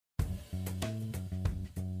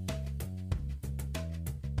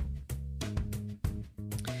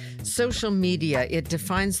Social media, it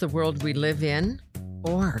defines the world we live in,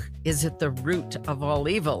 or is it the root of all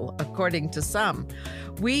evil, according to some?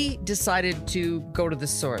 We decided to go to the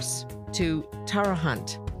source, to Tara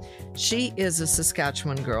Hunt. She is a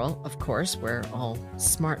Saskatchewan girl, of course, where all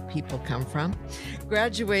smart people come from.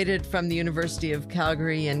 Graduated from the University of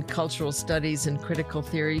Calgary in Cultural Studies and Critical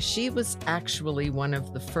Theory. She was actually one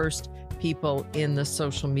of the first people in the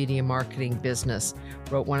social media marketing business.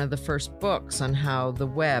 Wrote one of the first books on how the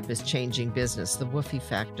web is changing business, The Woofie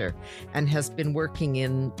Factor, and has been working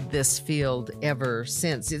in this field ever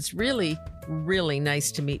since. It's really, really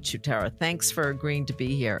nice to meet you, Tara. Thanks for agreeing to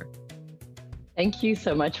be here. Thank you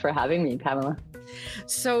so much for having me, Pamela.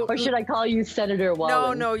 Or should I call you Senator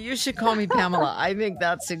Wallin? No, you should call me Pamela. I think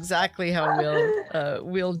that's exactly how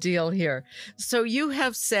we'll deal here. So you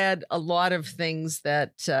have said a lot of things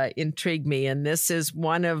that intrigue me, and this is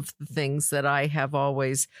one of the things that I have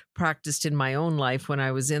always practiced in my own life when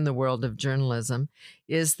I was in the world of journalism,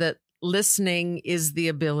 is that listening is the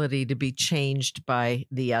ability to be changed by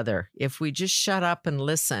the other. If we just shut up and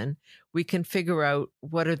listen, we can figure out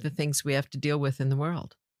what are the things we have to deal with in the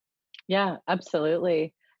world. Yeah,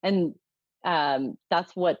 absolutely. And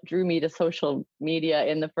that's what drew me to social media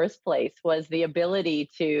in the first place, was the ability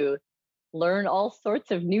to learn all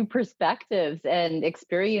sorts of new perspectives and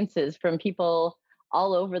experiences from people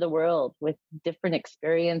all over the world with different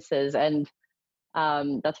experiences. And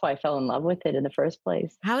that's why I fell in love with it in the first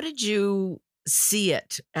place. How did you see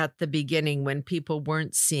it at the beginning when people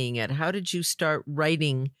weren't seeing it? How did you start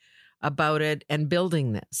writing about it and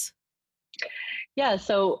building this? Yeah,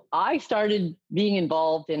 so I started being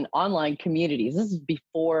involved in online communities. This is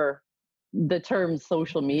before the term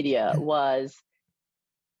social media was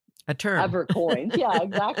a term ever coined. Yeah,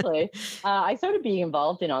 exactly. I started being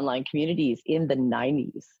involved in online communities in the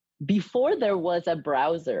 90s. Before there was a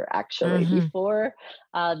browser, actually, before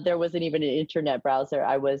there wasn't even an internet browser,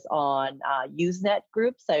 I was on Usenet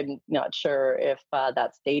groups. I'm not sure if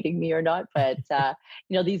that's dating me or not, but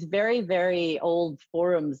these very, very old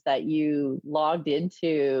forums that you logged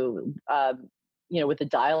into, with a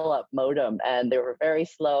dial-up modem, and they were very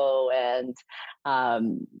slow. And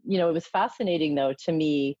it was fascinating, though, to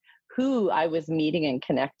me who I was meeting and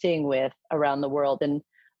connecting with around the world. And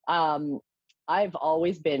I've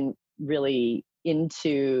always been really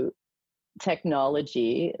into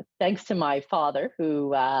technology, thanks to my father, who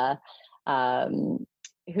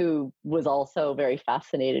was also very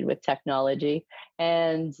fascinated with technology.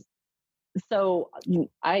 And so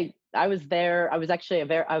I was there. I was actually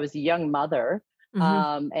I was a young mother,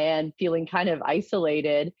 and feeling kind of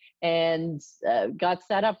isolated, and got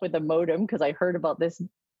set up with a modem because I heard about this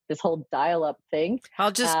whole dial-up thing.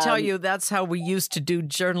 I'll just tell you, that's how we used to do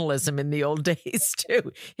journalism in the old days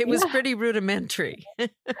too. It was pretty rudimentary.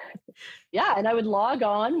 Yeah, and I would log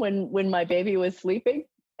on when my baby was sleeping,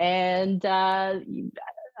 and I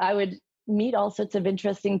would meet all sorts of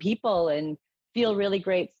interesting people and feel really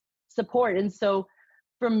great support. And so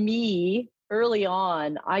for me, early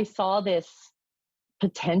on, I saw this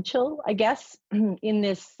potential, I guess, in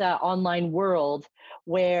this online world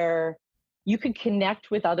where you could connect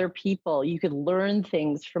with other people. You could learn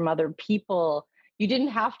things from other people. You didn't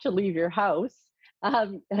have to leave your house,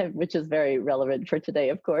 which is very relevant for today,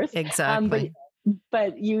 of course. Exactly.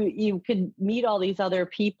 But you could meet all these other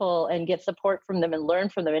people and get support from them and learn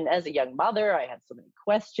from them. And as a young mother, I had so many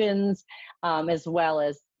questions, as well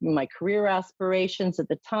as my career aspirations at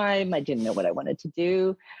the time. I didn't know what I wanted to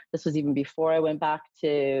do. This was even before I went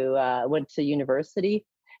to university.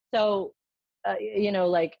 So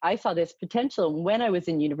I saw this potential. When I was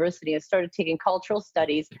in university, I started taking cultural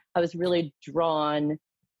studies. I was really drawn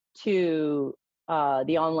to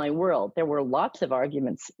the online world. There were lots of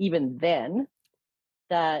arguments even then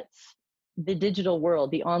that the digital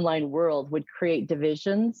world, the online world, would create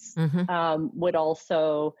divisions.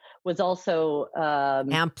 Was also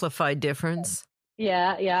amplify difference.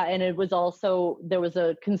 Yeah, and it was also, there was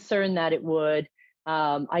a concern that it would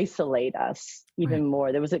isolate us even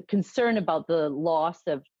more. There was a concern about the loss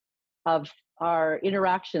of our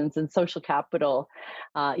interactions and social capital.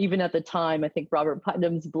 Even at the time, I think Robert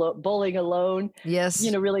Putnam's Bowling Alone,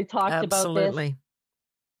 really talked about this.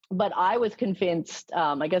 But I was convinced,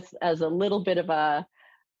 I guess, as a little bit of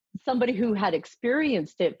somebody who had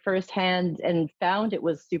experienced it firsthand and found it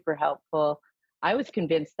was super helpful. I was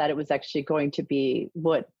convinced that it was actually going to be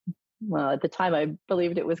at the time, I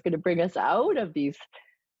believed it was going to bring us out of these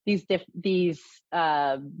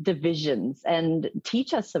divisions and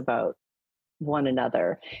teach us about one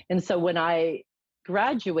another. And so when I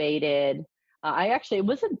graduated, it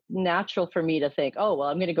wasn't natural for me to think, oh, well,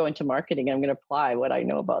 I'm going to go into marketing and I'm going to apply what I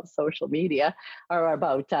know about social media or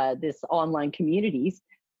about this online communities.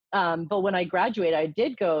 But when I graduated, I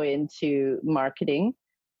did go into marketing,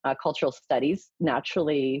 cultural studies,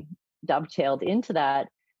 naturally dovetailed into that.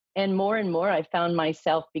 And more, I found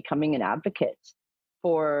myself becoming an advocate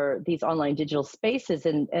for these online digital spaces.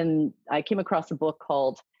 And I came across a book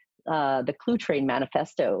called The Clue Train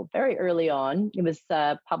Manifesto very early on. It was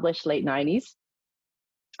published late 90s.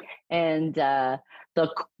 And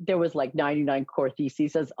there was like 99 core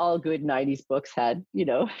theses, as all good 90s books had,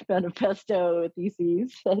 manifesto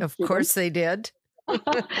theses. Of course they did.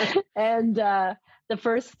 And the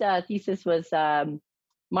first thesis was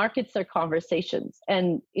markets are conversations.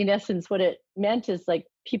 And in essence, what it meant is like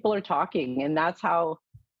people are talking, and that's how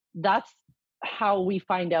we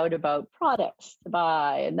find out about products to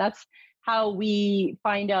buy. And that's how we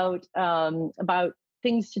find out about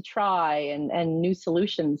things to try and new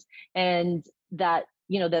solutions. And that,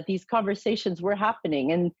 that these conversations were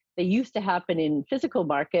happening, and they used to happen in physical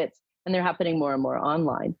markets, and they're happening more and more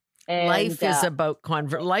online. And life is about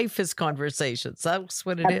life is conversations. That's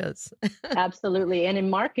what it is. Absolutely. And in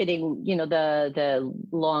marketing, the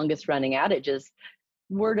longest running adage is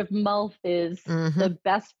word of mouth is the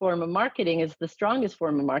best form of marketing, is the strongest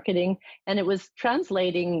form of marketing. And it was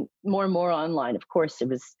translating more and more online. Of course, it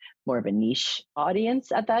was more of a niche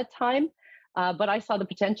audience at that time. But I saw the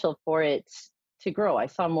potential for it to grow. I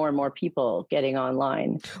saw more and more people getting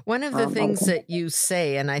online. One of the things that you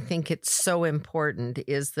say, and I think it's so important,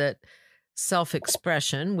 is that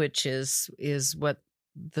self-expression, which is what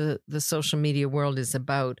the social media world is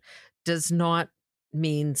about, does not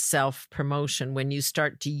mean self-promotion. When you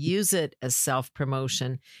start to use it as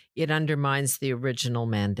self-promotion, it undermines the original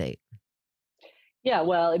mandate. Yeah,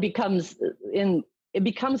 well, it becomes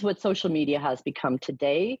what social media has become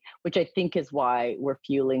today, which I think is why we're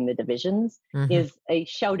fueling the divisions, is a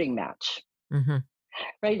shouting match.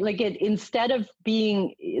 Right? Like instead of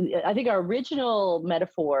being, I think our original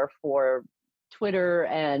metaphor for Twitter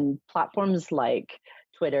and platforms like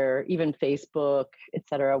Twitter, even Facebook, et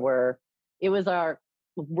cetera, it was our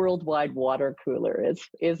worldwide water cooler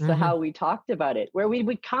is how we talked about it, where we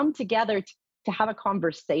would come together to have a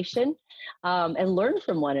conversation and learn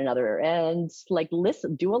from one another, and like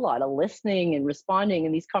do a lot of listening and responding,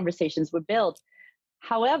 and these conversations would build.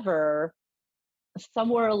 However,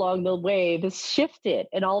 somewhere along the way, this shifted,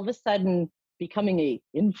 and all of a sudden becoming a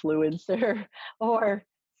influencer or,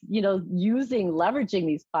 leveraging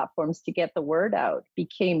these platforms to get the word out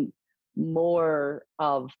became more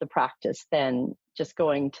of the practice than just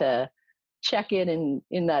going to check in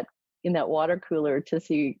that water cooler to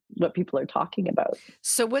see what people are talking about.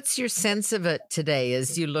 So what's your sense of it today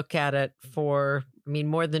as you look at it for,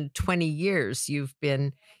 more than 20 years you've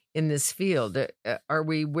been in this field? Are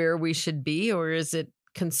we where we should be, or is it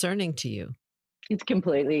concerning to you? It's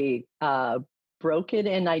completely broken.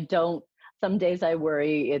 And some days I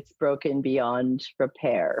worry it's broken beyond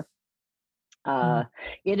repair.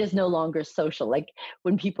 It is no longer social. Like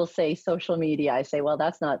when people say social media, I say, well,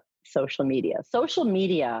 that's not social media. Social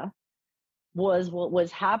media was what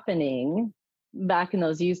was happening back in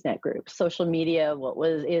those Usenet groups. Social media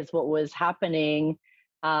is what was happening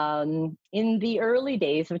in the early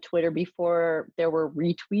days of Twitter, before there were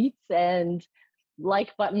retweets and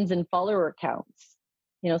like buttons and follower counts.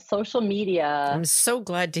 Social media. I'm so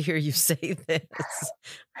glad to hear you say this.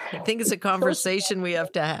 I think it's a conversation we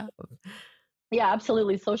have to have. Yeah,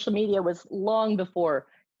 absolutely. Social media was long before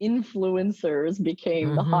influencers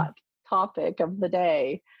became the hot topic of the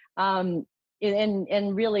day. And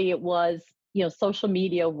really it was, social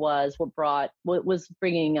media was what was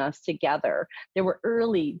bringing us together. There were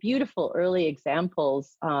beautiful early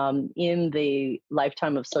examples in the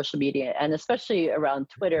lifetime of social media, and especially around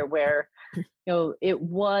Twitter, where,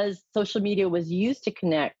 social media was used to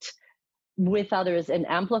connect with others and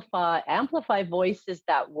amplify voices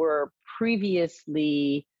that were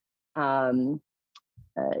previously unheard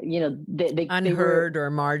or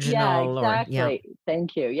marginal. Yeah, exactly.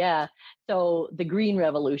 Thank you. Yeah. So the Green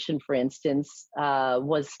Revolution, for instance,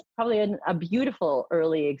 was probably a beautiful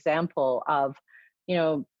early example of,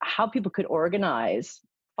 how people could organize,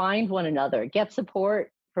 find one another, get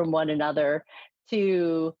support from one another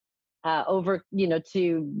to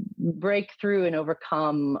to break through and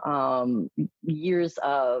overcome years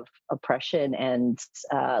of oppression and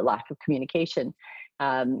lack of communication.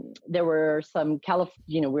 There were some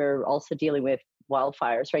we're also dealing with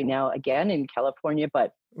wildfires right now, again in California,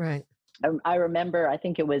 but right. I remember, I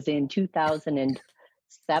think it was in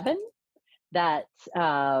 2007 that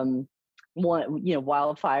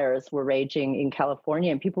wildfires were raging in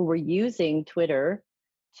California, and people were using Twitter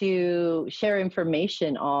to share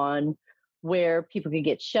information on where people could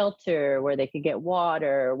get shelter, where they could get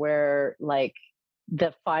water, where like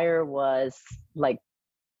the fire was like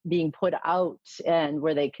being put out, and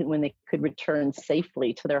where when they could return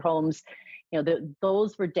safely to their homes.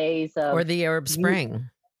 Those were days of, or the Arab Spring.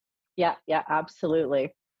 Yeah,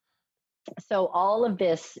 absolutely. So all of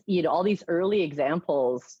this, all these early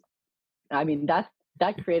examples, I mean, that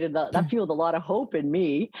created that fueled a lot of hope in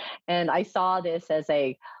me. And I saw this as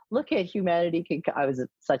a look at humanity. I was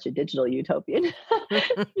such a digital utopian.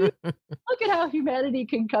 Look at how humanity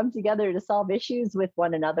can come together to solve issues with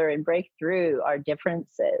one another and break through our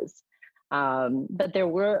differences. But there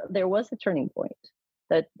was a turning point.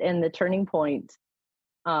 And the turning point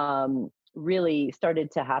really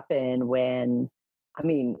started to happen when,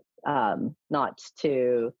 not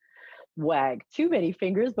to wag too many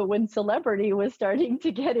fingers, but when celebrity was starting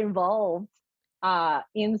to get involved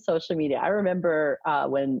in social media. I remember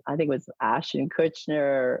when I think it was Ashton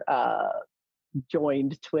Kutcher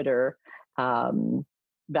joined Twitter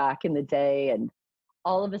back in the day, and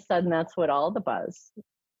all of a sudden that's what all the buzz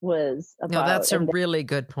was about. No, that's a really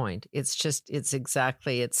good point. It's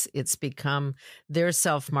become their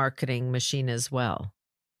self-marketing machine as well.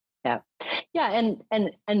 Yeah,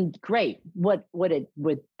 and great. What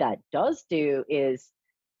that does do is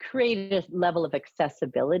create a level of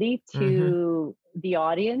accessibility to the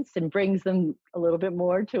audience and brings them a little bit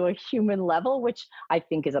more to a human level, which I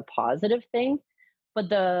think is a positive thing.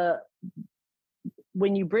 But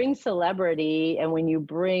when you bring celebrity and when you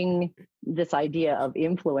bring this idea of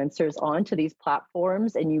influencers onto these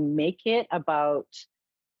platforms and you make it about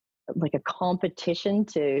like a competition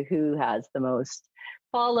to who has the most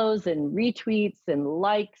follows and retweets and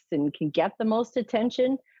likes and can get the most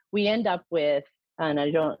attention, we end up with, and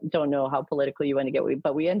I don't know how political you want to get,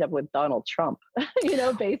 but we end up with Donald Trump,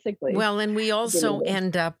 basically. Well, and we also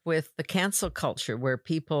end up with the cancel culture where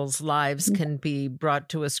people's lives can be brought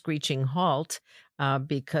to a screeching halt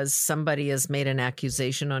because somebody has made an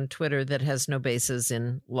accusation on Twitter that has no basis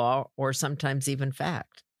in law or sometimes even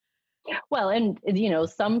fact. Well, and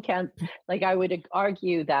some I would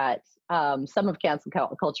argue that some of cancel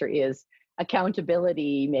culture is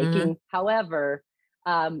accountability making. However,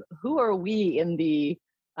 who are we in the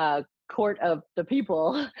court of the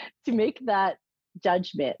people to make that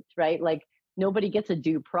judgment, right? Like nobody gets a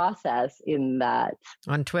due process in that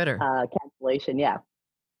on Twitter cancellation. Yeah.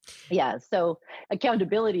 So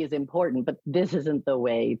accountability is important, but this isn't the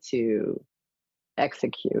way to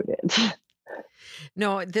execute it.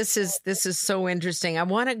 No, this is so interesting. I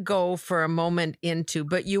want to go for a moment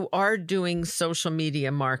but you are doing social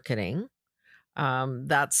media marketing.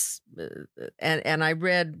 And I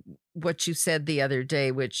read what you said the other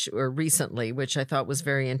day, recently, which I thought was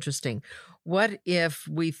very interesting. What if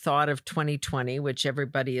we thought of 2020, which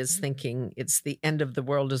everybody is thinking it's the end of the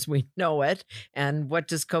world as we know it, and what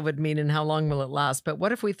does COVID mean and how long will it last? But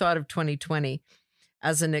what if we thought of 2020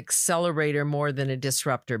 as an accelerator more than a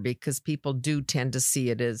disruptor, because people do tend to see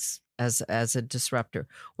it as a disruptor?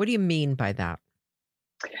 What do you mean by that?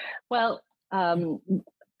 Well,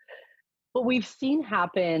 what we've seen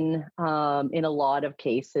happen in a lot of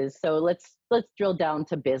cases. So let's drill down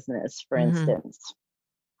to business, for instance.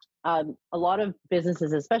 A lot of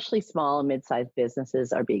businesses, especially small and mid-sized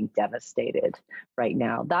businesses, are being devastated right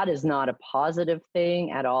now. That is not a positive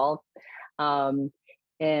thing at all.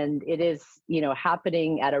 And it is,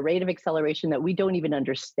 happening at a rate of acceleration that we don't even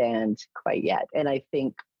understand quite yet. And I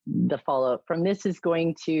think the follow-up from this is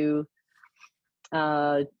going to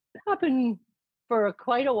happen for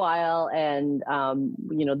quite a while. And,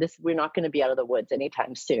 we're not going to be out of the woods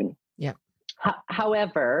anytime soon. Yeah.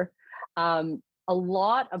 However, a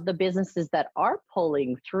lot of the businesses that are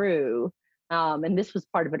pulling through, and this was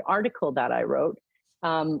part of an article that I wrote,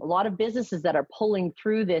 a lot of businesses that are pulling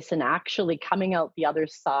through this and actually coming out the other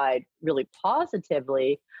side really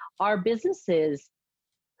positively are businesses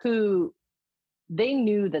who they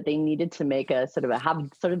knew that they needed to make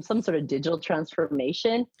some sort of digital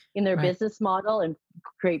transformation in their business model and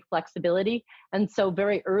create flexibility. And so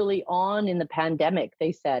very early on in the pandemic,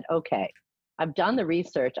 they said, okay, I've done the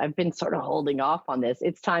research. I've been sort of holding off on this.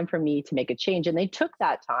 It's time for me to make a change. And they took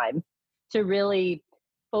that time to really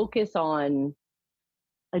focus on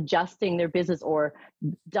adjusting their business or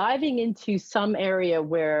diving into some area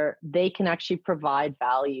where they can actually provide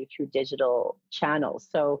value through digital channels.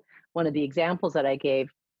 So one of the examples that I gave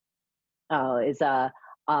is a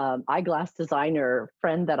eyeglass designer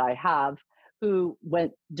friend that I have who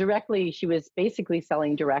went directly. She was basically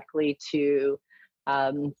selling directly to,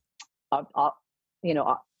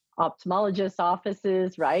 ophthalmologist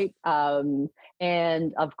offices, right?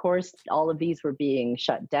 And of course, all of these were being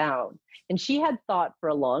shut down. And she had thought for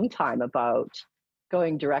a long time about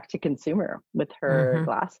going direct to consumer with her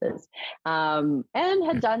glasses, and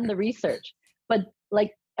had done the research. But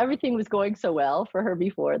like everything was going so well for her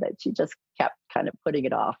before that she just kept kind of putting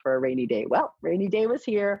it off for a rainy day. Well, rainy day was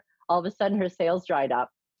here. All of a sudden, her sales dried up,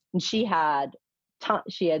 and she had some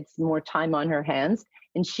more time on her hands,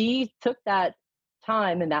 and she took that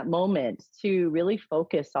time in that moment to really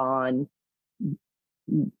focus on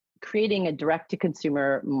creating a direct to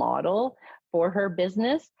consumer model for her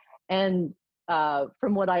business. And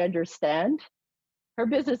from what I understand, her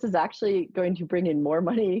business is actually going to bring in more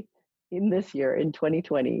money in this year, in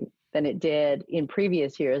 2020, than it did in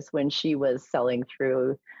previous years when she was selling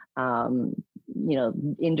through,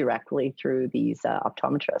 indirectly through these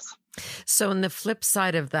optometrists. So, and the flip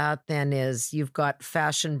side of that then is you've got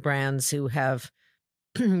fashion brands who have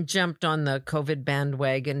jumped on the COVID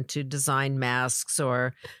bandwagon to design masks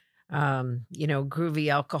or, groovy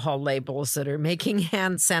alcohol labels that are making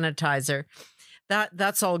hand sanitizer.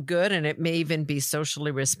 That's all good, and it may even be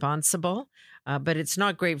socially responsible, but it's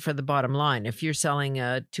not great for the bottom line. If you're selling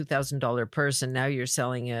a $2,000 purse and now you're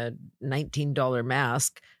selling a $19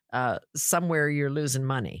 mask, somewhere you're losing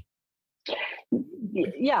money.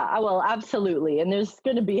 Yeah, well, absolutely. And there's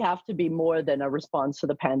going to have to be more than a response to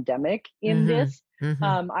the pandemic in this.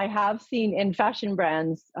 I have seen in fashion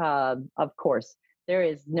brands, of course, there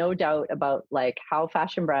is no doubt about like how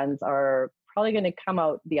fashion brands are probably going to come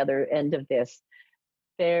out the other end of this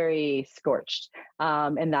very scorched.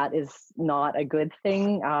 And that is not a good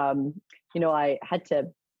thing. I had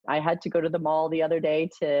to go to the mall the other day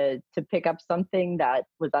to pick up something that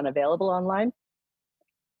was unavailable online.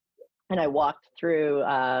 And I walked through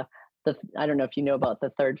I don't know if you know about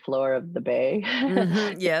the third floor of the Bay.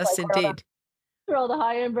 Yes, like indeed. Where all the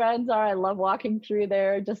high-end brands are. I love walking through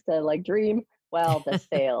there just to like dream. Well, the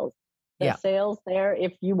sales, sales there,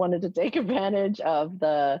 if you wanted to take advantage of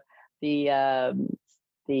the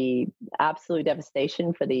absolute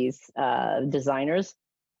devastation for these designers,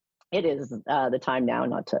 it is the time now,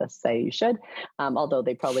 not to say you should, although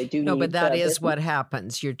they probably do No, need. but that is what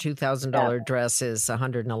happens. Your $2,000 dress is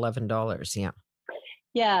 $111. Yeah.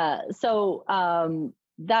 Yeah. So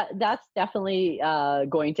that's definitely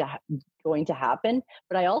going to happen.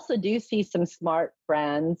 But I also do see some smart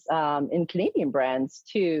brands, and Canadian brands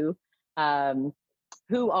too,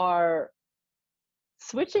 who are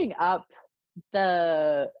switching up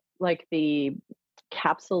the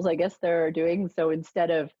capsules, I guess they're doing. So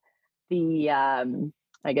instead of the I'm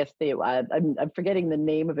forgetting the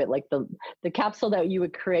name of it, like the capsule that you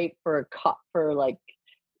would create for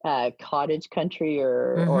cottage country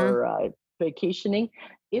or vacationing,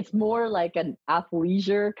 it's more like an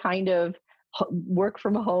athleisure kind of work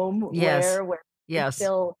from home where it's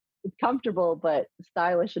still comfortable but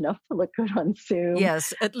stylish enough to look good on Zoom.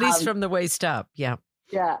 Yes, at least from the waist up. Yeah.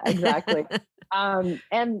 Yeah, exactly. And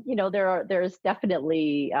there's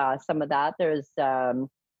definitely some of that. There's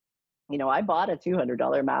I bought a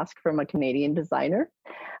 $200 mask from a Canadian designer.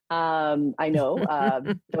 I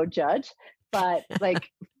know, don't judge, but like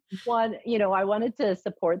one, I wanted to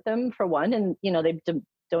support them for one, and they've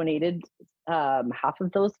donated half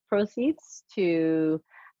of those proceeds to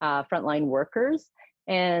frontline workers,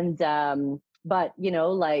 and but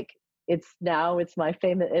it's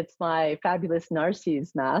my fabulous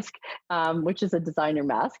Narcisse mask, which is a designer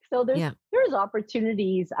mask. So there's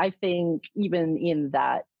opportunities, I think, even in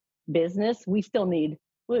that business. We're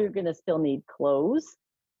going to still need clothes.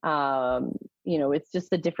 It's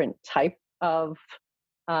just a different type of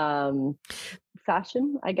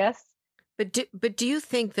fashion, I guess. But do you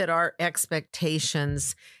think that our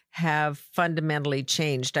expectations have fundamentally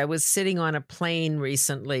changed? I was sitting on a plane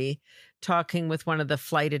recently talking with one of the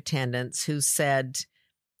flight attendants who said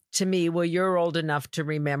to me, well, you're old enough to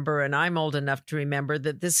remember, and I'm old enough to remember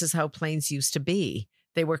that this is how planes used to be.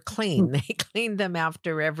 They were clean. They cleaned them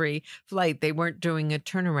after every flight. They weren't doing a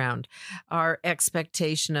turnaround. Our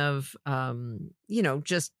expectation of,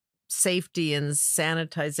 just safety and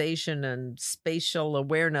sanitization and spatial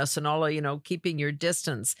awareness and all, keeping your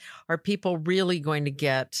distance. Are people really going to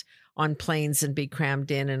get on planes and be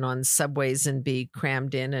crammed in, and on subways and be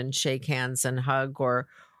crammed in and shake hands and hug? Or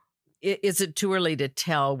is it too early to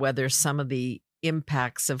tell whether some of the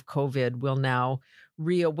impacts of COVID will now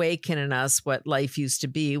reawaken in us what life used to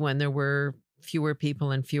be when there were fewer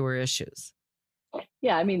people and fewer issues?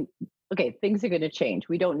 Yeah, I mean, okay, things are going to change.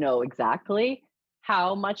 We don't know exactly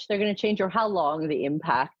how much they're going to change or how long the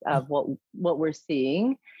impact of what we're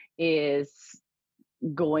seeing is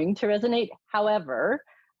going to resonate. However,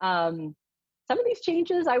 some some of these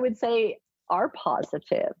changes, I would say, are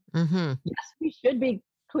positive. Mm-hmm. Yes, we should be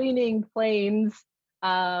cleaning planes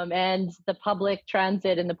and the public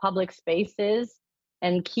transit and the public spaces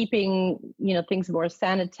and keeping, things more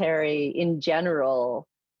sanitary in general.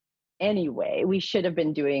 Anyway, we should have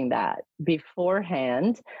been doing that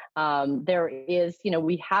beforehand. There is,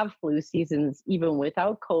 we have flu seasons even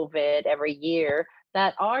without COVID every year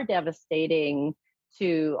that are devastating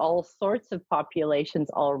to all sorts of populations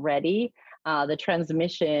already. The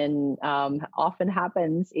transmission often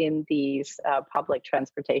happens in these public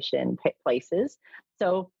transportation places.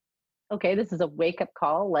 So, okay, this is a wake-up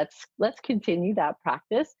call. Let's continue that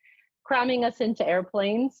practice. Cramming us into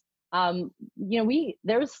airplanes. There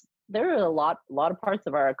are a lot of parts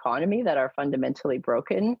of our economy that are fundamentally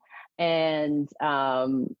broken, and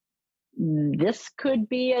this could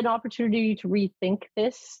be an opportunity to rethink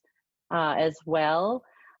this as well.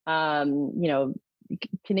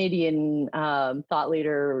 Canadian thought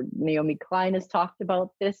leader Naomi Klein has talked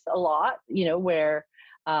about this a lot, where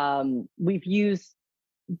we've used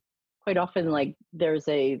quite often, like there's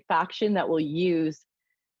a faction that will use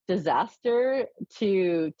disaster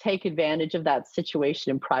to take advantage of that situation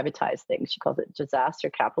and privatize things. She calls it disaster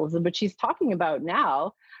capitalism, but she's talking about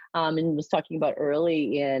now, and was talking about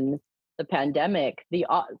early in the pandemic,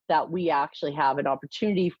 that we actually have an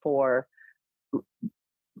opportunity for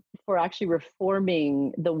actually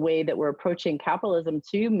reforming the way that we're approaching capitalism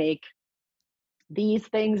to make these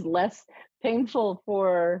things less painful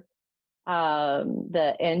for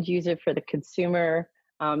the end user, for the consumer.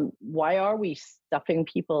 Why are we stuffing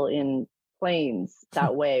people in planes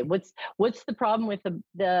that way? What's the problem with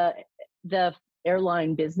the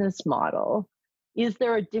airline business model? Is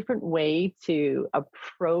there a different way to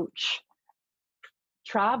approach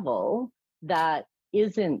travel that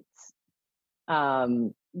isn't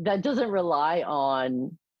that doesn't rely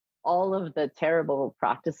on all of the terrible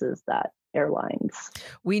practices that airlines?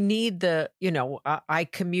 We need I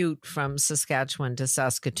commute from Saskatchewan to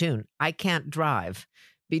Saskatoon. I can't drive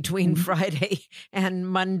between Friday and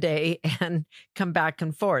Monday and come back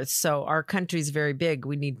and forth. So our country's very big.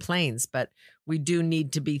 We need planes, but we do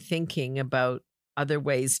need to be thinking about other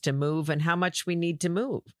ways to move and how much we need to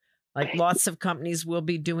move. Like lots of companies will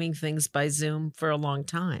be doing things by Zoom for a long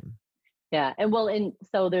time. Yeah. And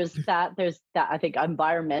so there's that, I think,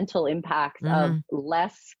 environmental impacts of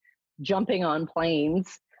less jumping on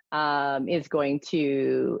planes is going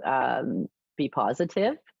to be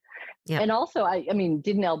positive. Yeah. And also,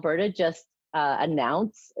 didn't Alberta just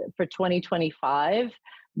announce for 2025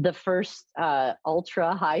 the first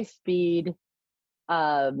ultra high speed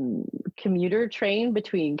commuter train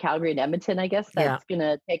between Calgary and Edmonton? I guess that's going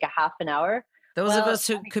to take a half an hour. Those of us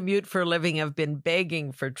who commute for a living have been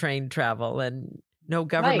begging for train travel, and no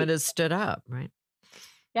government has stood up, right?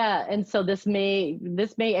 Yeah, and so this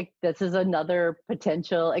is another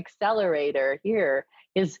potential accelerator here.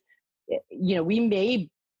 Is we may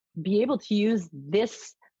be able to use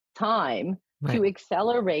this time to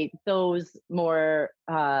accelerate those more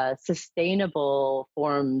sustainable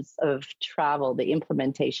forms of travel, the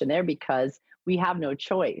implementation there, because we have no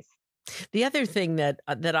choice. The other thing that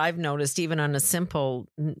I've noticed, even on a simple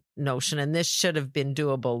notion, and this should have been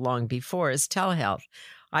doable long before, is telehealth.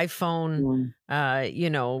 I phone,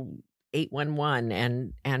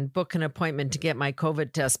 811 and book an appointment to get my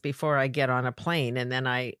COVID test before I get on a plane, and then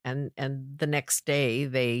and the next day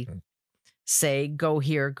they say go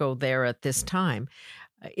here, go there at this time.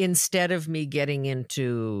 Instead of me getting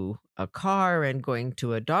into a car and going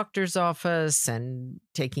to a doctor's office and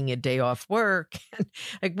taking a day off work,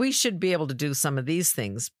 like we should be able to do some of these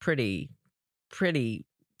things pretty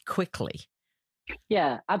quickly.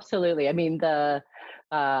 Yeah, absolutely. I mean,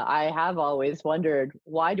 I have always wondered,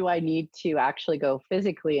 why do I need to actually go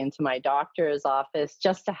physically into my doctor's office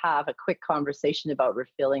just to have a quick conversation about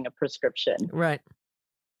refilling a prescription? Right.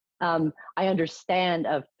 I understand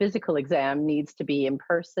a physical exam needs to be in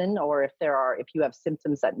person, or if you have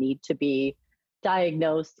symptoms that need to be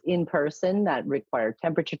diagnosed in person that require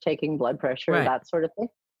temperature taking, blood pressure, that sort of thing.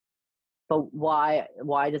 But why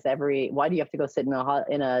do you have to go sit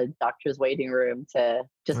in a doctor's waiting room to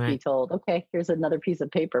just be told, okay, here's another piece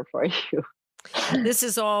of paper for you? This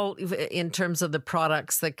is all in terms of the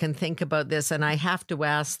products that can think about this. And I have to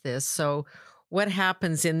ask this. So what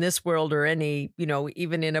happens in this world, or any,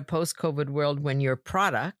 even in a post-COVID world, when your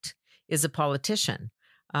product is a politician?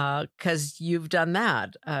 Because you've done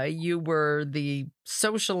that. You were the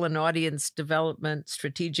social and audience development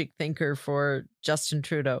strategic thinker for Justin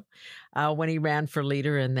Trudeau when he ran for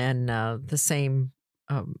leader, and then the same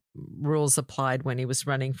rules applied when he was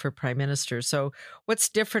running for prime minister. So what's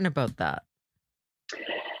different about that?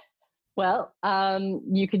 Well,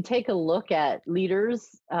 you can take a look at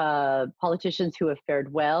leaders, politicians who have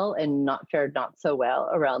fared well and not fared not so well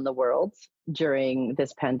around the world during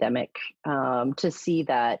this pandemic, to see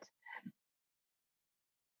that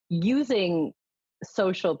using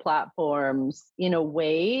social platforms in a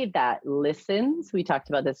way that listens, we talked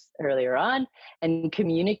about this earlier on, and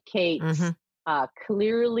communicates Hmm.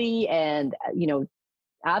 clearly and,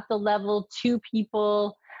 at the level to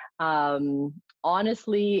people,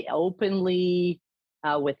 honestly, openly,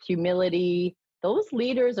 with humility. Those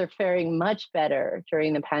leaders are faring much better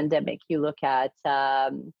during the pandemic. You look at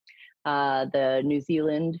the New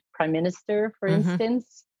Zealand Prime Minister, for Hmm.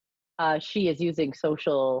 instance. She is using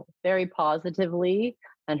social very positively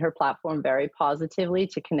and her platform very positively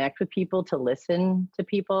to connect with people, to listen to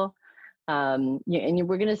people. And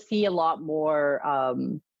we're going to see a lot more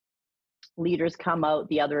leaders come out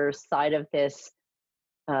the other side of this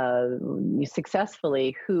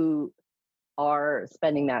successfully, who are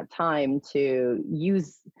spending that time to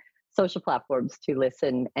use social platforms to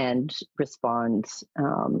listen and respond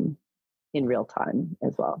in real time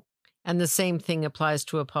as well. And the same thing applies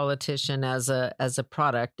to a politician as a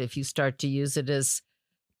product. If you start to use it as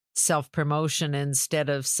self-promotion instead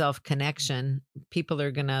of self-connection, people are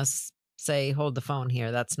going to say, hold the phone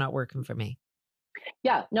here. That's not working for me.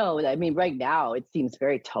 Yeah, no, I mean, right now it seems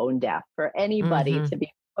very tone deaf for anybody Hmm. to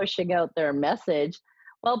be pushing out their message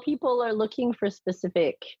while people are looking for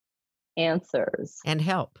specific answers. And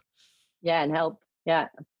help. Yeah, and help. Yeah.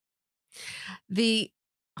 The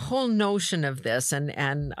whole notion of this,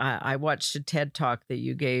 and I watched a TED talk that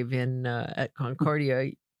you gave in at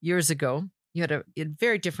Concordia years ago. You had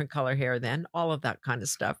very different color hair then, all of that kind of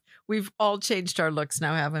stuff. We've all changed our looks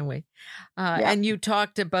now, haven't we? Yeah. And you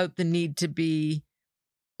talked about the need to be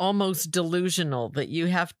almost delusional, that you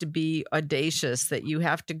have to be audacious, that you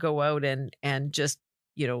have to go out and just,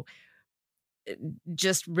 you know,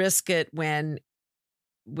 just risk it when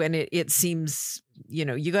it seems,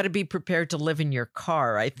 you got to be prepared to live in your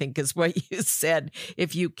car, I think is what you said,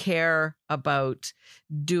 if you care about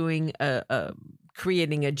doing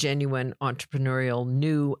creating a genuine entrepreneurial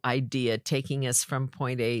new idea, taking us from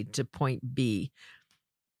point A to point B.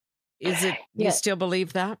 Is it, you Yeah. still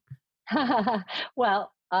believe that?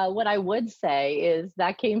 Well, what I would say is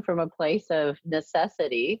that came from a place of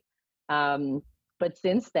necessity. Um, but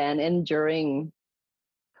since then, and during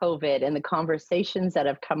COVID and the conversations that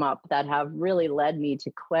have come up that have really led me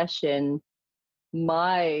to question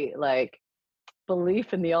my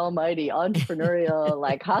belief in the almighty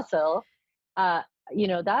entrepreneurial hustle, uh,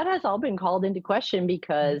 that has all been called into question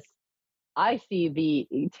because I see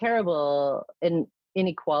the terrible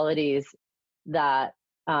inequalities that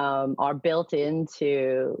are built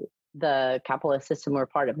into the capitalist system we're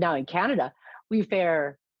part of. Now, in Canada, we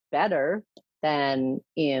fare better than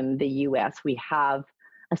in the US. We have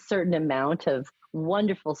a certain amount of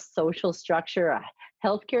wonderful social structure, a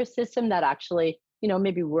healthcare system that actually,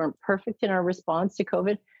 maybe weren't perfect in our response to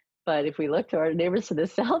COVID. But if we look to our neighbors to the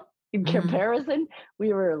south, in Mhm. comparison,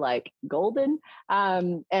 we were like golden.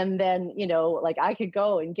 And then, I could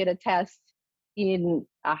go and get a test in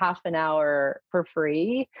a half an hour for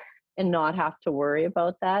free and not have to worry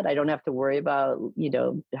about that. I don't have to worry about,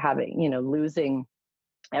 having, losing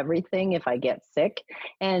everything if I get sick.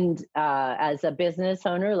 And as a business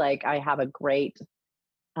owner, I have a great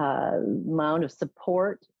amount of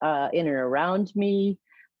support in and around me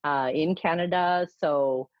in Canada.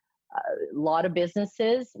 So a lot of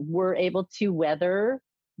businesses were able to weather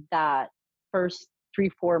that first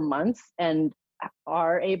 3-4 months and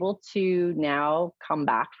are able to now come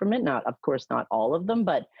back from it. Not, of course, not all of them,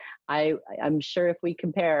 but I'm sure if we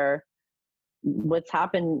compare what's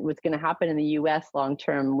going to happen in the US long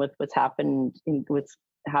term with what's happening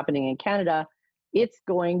in Canada, we're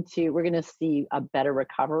going to see a better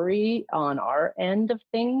recovery on our end of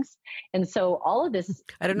things. And so all of this,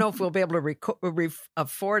 I don't know if we'll be able to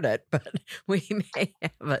afford it, but we may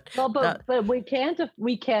have it. well, but we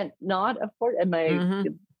can't not afford. Am I,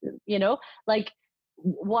 Mhm. you know, like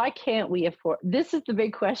why can't we afford? This is the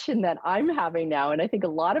big question that I'm having now, and I think a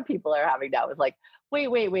lot of people are having now. Is like,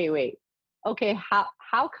 wait. Okay,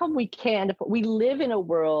 how come we can't? We live in a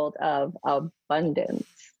world of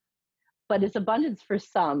abundance, but it's abundance for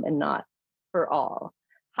some and not for all.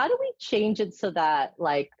 How do we change it so that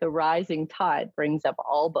the rising tide brings up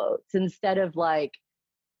all boats instead of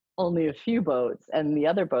only a few boats and the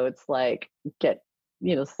other boats get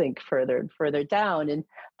sink further and further down? And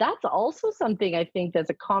that's also something I think that's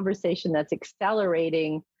a conversation that's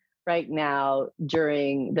accelerating right now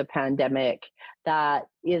during the pandemic that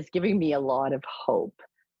is giving me a lot of hope,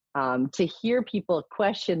 to hear people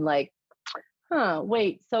question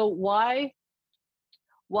Wait, so why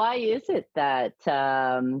is it that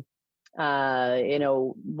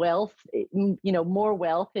wealth, more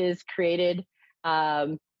wealth is created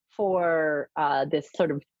for this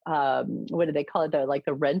sort of what do they call it? The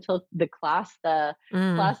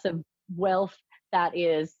Mm, class of wealth that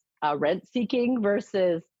is rent seeking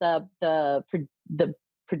versus the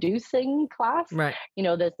producing class. right.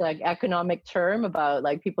 There's like economic term about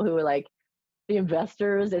like people who are like the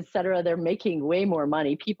investors, et cetera. They're making way more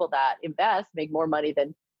money. People that invest make more money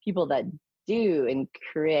than people that do and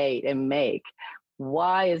create and make.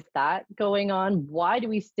 Why is that going on? Why do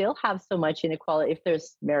we still have so much inequality? If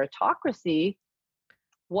there's meritocracy,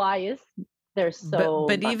 why is there so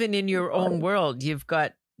But much even in your own inequality? world, you've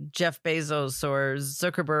got Jeff Bezos or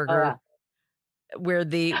Zuckerberg, Oh, or yeah. where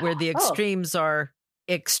the Oh, extremes are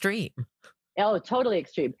extreme. oh, totally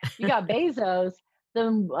extreme. You got Bezos,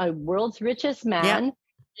 the world's richest Yeah. man,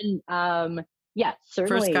 and yeah, First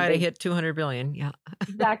certainly guy to they hit 200 billion. Yeah.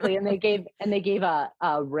 exactly, and they gave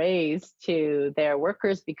a raise to their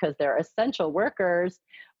workers because they're essential workers.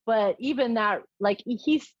 But even that, like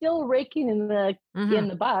he's still raking in Hmm.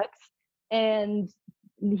 the bucks, and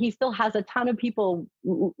he still has a ton of people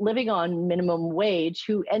living on minimum wage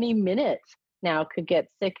who any minute now could get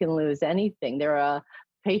sick and lose anything. They're a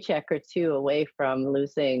paycheck or two away from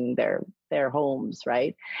losing their homes,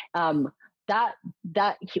 right? Um,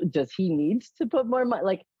 does he needs to put more money?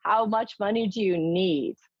 Like, how much money do you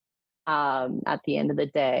need at the end of the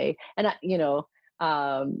day? And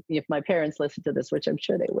if my parents listen to this, which I'm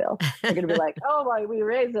sure they will, they're going to be like, "Oh, my, we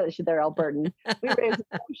raised it." They're Albertan. We raised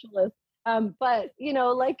a socialist. But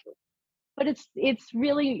but it's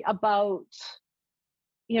really about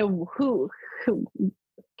who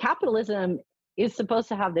capitalism is supposed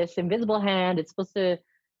to have this invisible hand. It's supposed to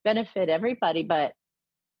benefit everybody, but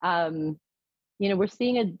um, we're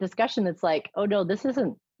seeing a discussion that's like, oh no, this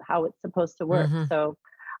isn't how it's supposed to work. Hmm. So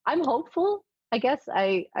I'm hopeful. I guess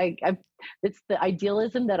it's the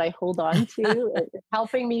idealism that I hold on to. It's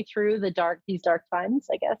helping me through these dark times,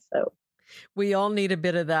 I guess. So We all need a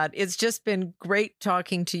bit of that. It's just been great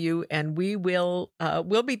talking to you, and we'll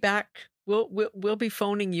be back. We'll be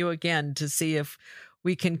phoning you again to see if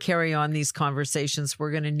we can carry on these conversations.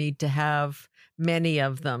 We're going to need to have many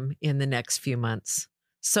of them in the next few months.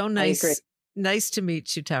 So I agree. nice to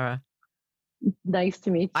meet you, Tara. Nice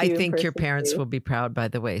to meet I you in think your person parents too. will be proud, by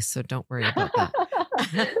the way, so don't worry about that.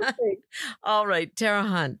 Thanks. All right, Tara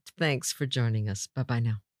Hunt, thanks for joining us. Bye bye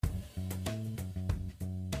now.